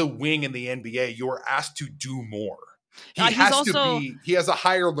as a wing in the NBA, you are asked to do more. He has a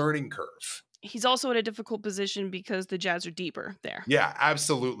higher learning curve. He's also in a difficult position because the Jazz are deeper there. Yeah,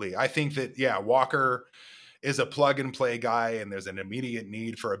 absolutely. I think that, Walker is a plug and play guy, and there's an immediate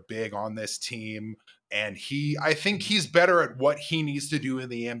need for a big on this team. And I think he's better at what he needs to do in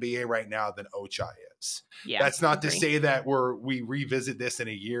the NBA right now than Ochai is. Yeah, that's not to say that we revisit this in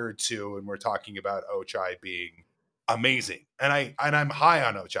a year or two and we're talking about Ochai being amazing. And I'm high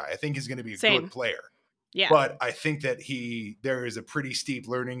on Ochai. I think he's going to be a good player. Yeah. But I think that there is a pretty steep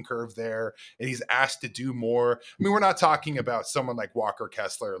learning curve there, and he's asked to do more. I mean, we're not talking about someone like Walker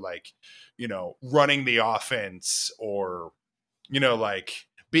Kessler, running the offense or,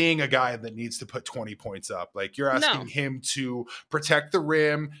 being a guy that needs to put 20 points up. Like, you're asking him to protect the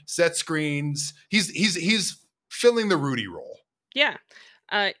rim, set screens. He's filling the Rudy role. Yeah.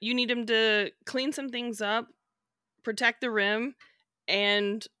 You need him to clean some things up, protect the rim,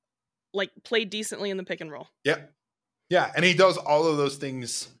 and play decently in the pick and roll. Yep. Yeah. And he does all of those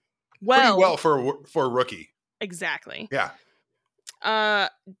things pretty well for a rookie. Exactly. Yeah.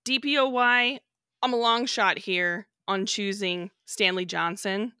 DPOY, I'm a long shot here on choosing Stanley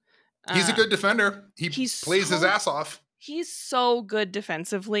Johnson. He's a good defender. He plays his ass off. He's so good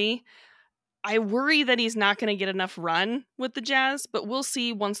defensively. I worry that he's not going to get enough run with the Jazz, but we'll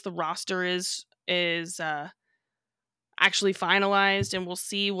see once the roster is actually finalized, and we'll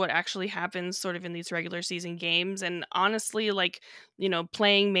see what actually happens sort of in these regular season games. And honestly,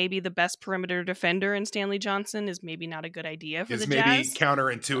 playing maybe the best perimeter defender in Stanley Johnson is maybe not a good idea for the Jazz. It's maybe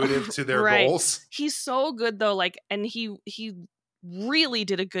counterintuitive to their goals. He's so good though, and he really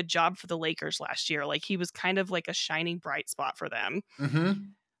did a good job for the Lakers last year. He was kind of like a shining bright spot for them. Mm-hmm.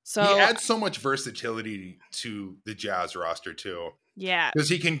 So he adds so much versatility to the Jazz roster too. Yeah. Because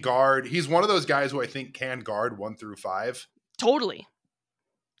he can guard. He's one of those guys who I think can guard 1 through 5. Totally.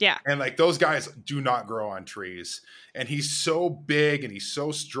 Yeah. And those guys do not grow on trees. And he's so big and he's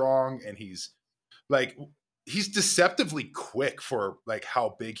so strong and he's deceptively quick for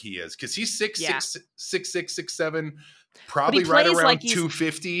how big he is. Because he's 6'6", 6'7", probably right around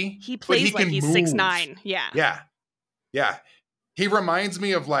 250. He plays like he's 6'9". Yeah. Yeah. Yeah. He reminds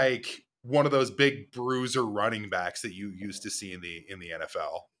me of one of those big bruiser running backs that you used to see in the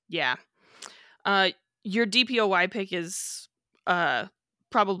NFL. Yeah. Your DPOY pick is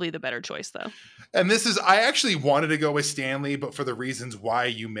probably the better choice, though. And I actually wanted to go with Stanley, but for the reasons why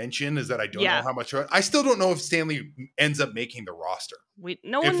you mentioned, is that I don't know how much. I still don't know if Stanley ends up making the roster.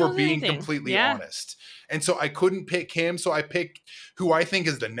 If we're being completely honest. And so I couldn't pick him. So I picked who I think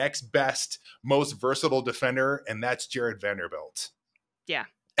is the next best, most versatile defender, and that's Jared Vanderbilt. Yeah.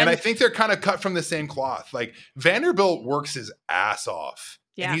 And I think they're kind of cut from the same cloth. Like, Vanderbilt works his ass off.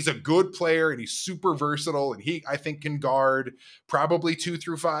 Yeah. And he's a good player, and he's super versatile, and I think can guard probably 2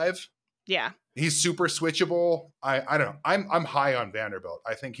 through 5. Yeah. He's super switchable. I don't know. I'm high on Vanderbilt.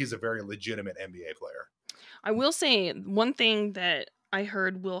 I think he's a very legitimate NBA player. I will say one thing that I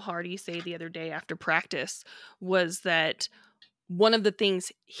heard Will Hardy say the other day after practice was that one of the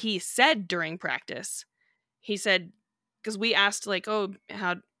things he said during practice, he said, because we asked like,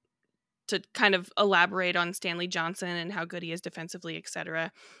 how to kind of elaborate on Stanley Johnson and how good he is defensively,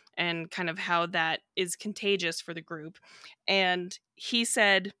 etc., and kind of how that is contagious for the group. And he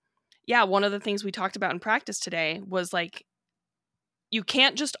said, yeah, one of the things we talked about in practice today was like, you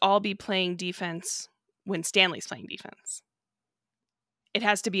can't just all be playing defense when Stanley's playing defense. It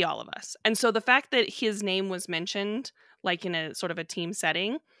has to be all of us. And so the fact that his name was mentioned, like in a sort of a team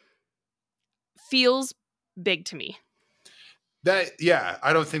setting, feels big to me.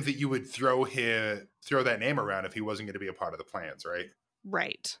 I don't think that you would throw that name around if he wasn't going to be a part of the plans, right?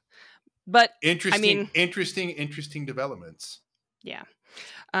 Right. But interesting developments. Yeah.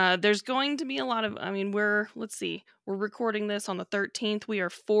 There's going to be a lot of, we're recording this on the 13th. We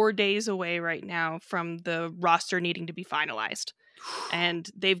are 4 days away right now from the roster needing to be finalized. And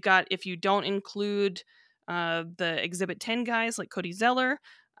they've got, if you don't include the Exhibit 10 guys like Cody Zeller,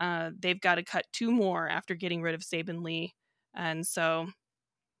 they've got to cut 2 more after getting rid of Saban Lee. And so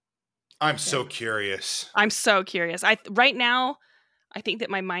I'm so curious. Right now, I think that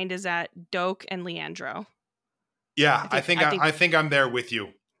my mind is at Doak and Leandro. Yeah, I think I'm there with you.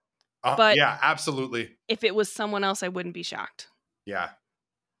 But yeah, absolutely. If it was someone else, I wouldn't be shocked. Yeah,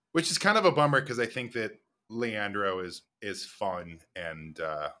 which is kind of a bummer because I think that Leandro is fun, and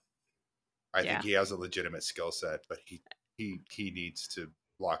I think he has a legitimate skill set, but he needs to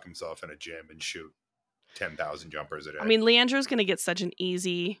lock himself in a gym and shoot 10,000 jumpers a day. Leandro's going to get such an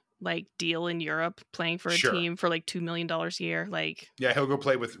easy deal in Europe playing for a team for $2 million a year. He'll go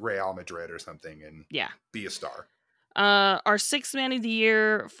play with Real Madrid or something and be a star. Our 6th man of the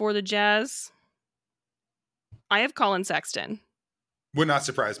year for the Jazz, I have Colin Sexton. Would not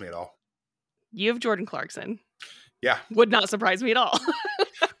surprise me at all. You have Jordan Clarkson. Yeah. Would not surprise me at all.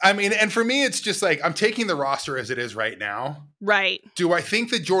 And for me, it's just I'm taking the roster as it is right now. Right. Do I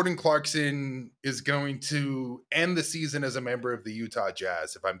think that Jordan Clarkson is going to end the season as a member of the Utah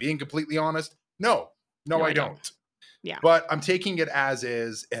Jazz? If I'm being completely honest, no, I don't. Yeah. But I'm taking it as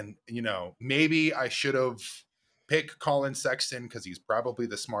is. And, maybe I should have picked Colin Sexton because he's probably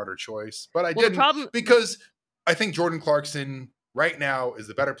the smarter choice. But I didn't because I think Jordan Clarkson right now is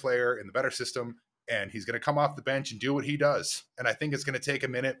the better player in the better system. And he's going to come off the bench and do what he does. And I think it's going to take a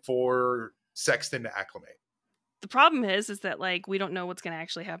minute for Sexton to acclimate. The problem is that we don't know what's going to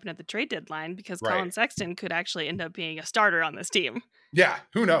actually happen at the trade deadline because Colin Sexton could actually end up being a starter on this team. Yeah,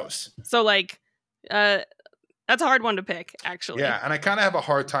 who knows? So that's a hard one to pick, actually. Yeah, and I kind of have a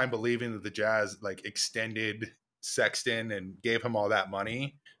hard time believing that the Jazz extended Sexton and gave him all that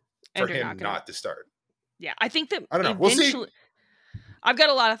money for him not to start. Yeah, I think that I don't know. We'll see. I've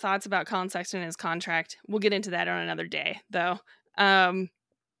got a lot of thoughts about Colin Sexton and his contract. We'll get into that on another day, though.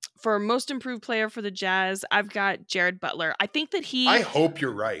 For most improved player for the Jazz, I've got Jared Butler. I think that I hope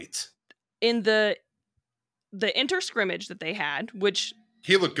you're right. In the inter-scrimmage that they had, which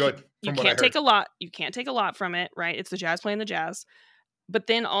he looked good. You can't take a lot. You can't take a lot from it, right? It's the Jazz playing the Jazz. But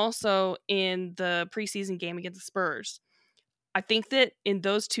then also in the preseason game against the Spurs, I think that in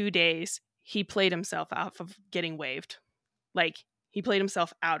those 2 days, he played himself out of getting waived. He played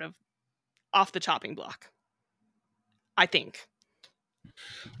himself off the chopping block. I think.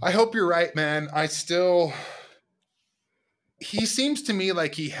 I hope you're right, man. He seems to me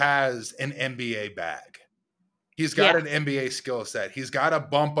like he has an NBA bag. He's got an NBA skill set. He's got to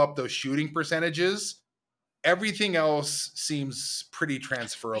bump up those shooting percentages. Everything else seems pretty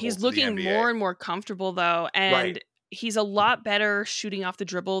transferable. He's looking more and more comfortable, though. And he's a lot better shooting off the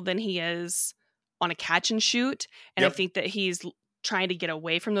dribble than he is on a catch and shoot. And I think that he's trying to get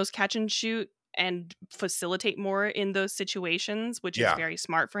away from those catch and shoot and facilitate more in those situations, which is very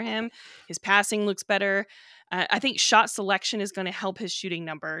smart for him. His passing looks better. I think shot selection is going to help his shooting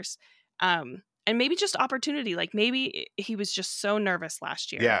numbers. And maybe just opportunity. Like maybe he was just so nervous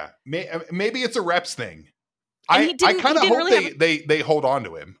last year. Yeah. Maybe it's a reps thing. I kind of hope they hold on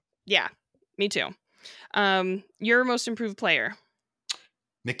to him. Yeah, me too. Your most improved player?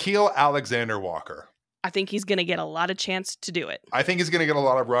 Nickeil Alexander-Walker. I think he's going to get a lot of chance to do it. I think he's going to get a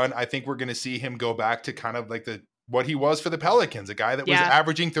lot of run. I think we're going to see him go back to kind of like what he was for the Pelicans, a guy that was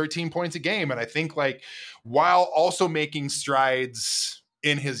averaging 13 points a game. And I think like while also making strides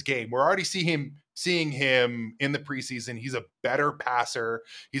in his game, we're already seeing him in the preseason. He's a better passer.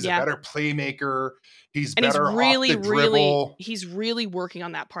 He's a better playmaker. He's better off the dribble. He's really working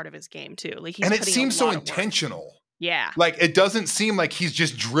on that part of his game too. Like and it seems so intentional. Yeah. Like it doesn't seem like he's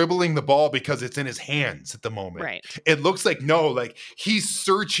just dribbling the ball because it's in his hands at the moment. Right. It looks like like he's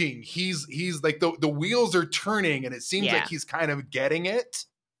searching. He's like the wheels are turning and it seems like he's kind of getting it.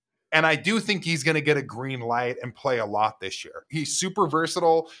 And I do think he's going to get a green light and play a lot this year. He's super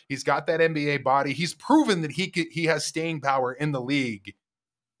versatile. He's got that NBA body. He's proven that he has staying power in the league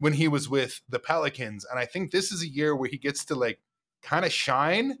when he was with the Pelicans. And I think this is a year where he gets to like kind of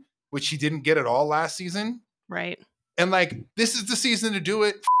shine, which he didn't get at all last season. Right. And like, this is the season to do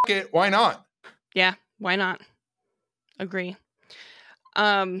it. F it. Why not? Yeah. Why not? Agree.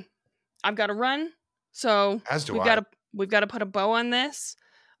 I've got to run. So we've got to put a bow on this.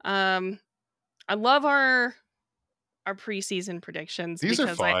 I love our preseason predictions. These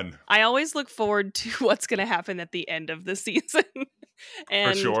are fun. I always look forward to what's going to happen at the end of the season.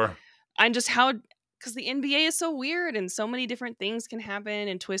 And for sure. And just because the NBA is so weird and so many different things can happen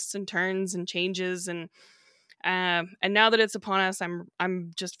and twists and turns and changes and now that it's upon us,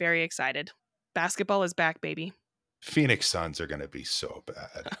 I'm just very excited. Basketball is back, baby. Phoenix Suns are going to be so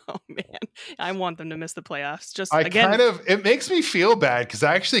bad. Oh man, I want them to miss the playoffs. It makes me feel bad because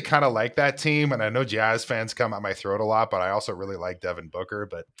I actually kind of like that team, and I know Jazz fans come at my throat a lot, but I also really like Devin Booker.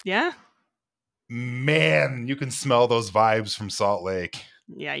 But yeah, man, you can smell those vibes from Salt Lake.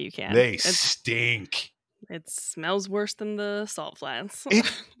 Yeah, you can. They stink. It smells worse than the Salt Flats.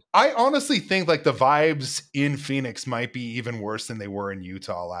 I honestly think like the vibes in Phoenix might be even worse than they were in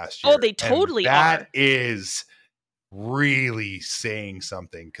Utah last year. Oh, they totally are. That is really saying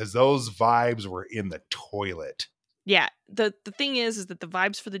something because those vibes were in the toilet. Yeah. The thing is that the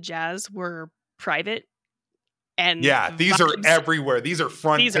vibes for the Jazz were private. And these are everywhere. These are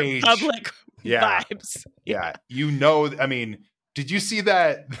front page. These are public vibes. Yeah. I mean, did you see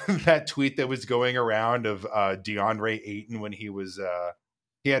that tweet that was going around of DeAndre Ayton when he was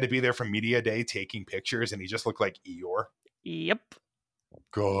he had to be there for media day taking pictures and he just looked like Eeyore? Yep.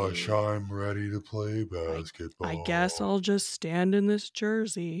 Gosh, I'm ready to play basketball. I guess I'll just stand in this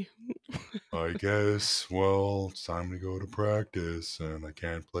jersey. I guess, well, it's time to go to practice and I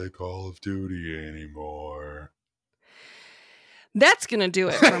can't play Call of Duty anymore. That's going to do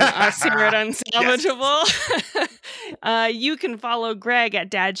it from us here at Unsalvageable. Yes. You can follow Greg at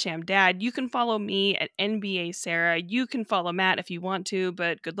DadShamDad. You can follow me at NBA Sarah. You can follow Matt if you want to,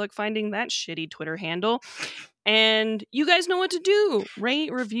 but good luck finding that shitty Twitter handle. And you guys know what to do.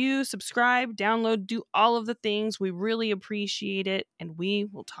 Rate, review, subscribe, download, do all of the things. We really appreciate it. And we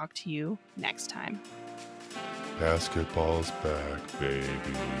will talk to you next time. Basketball's back, baby.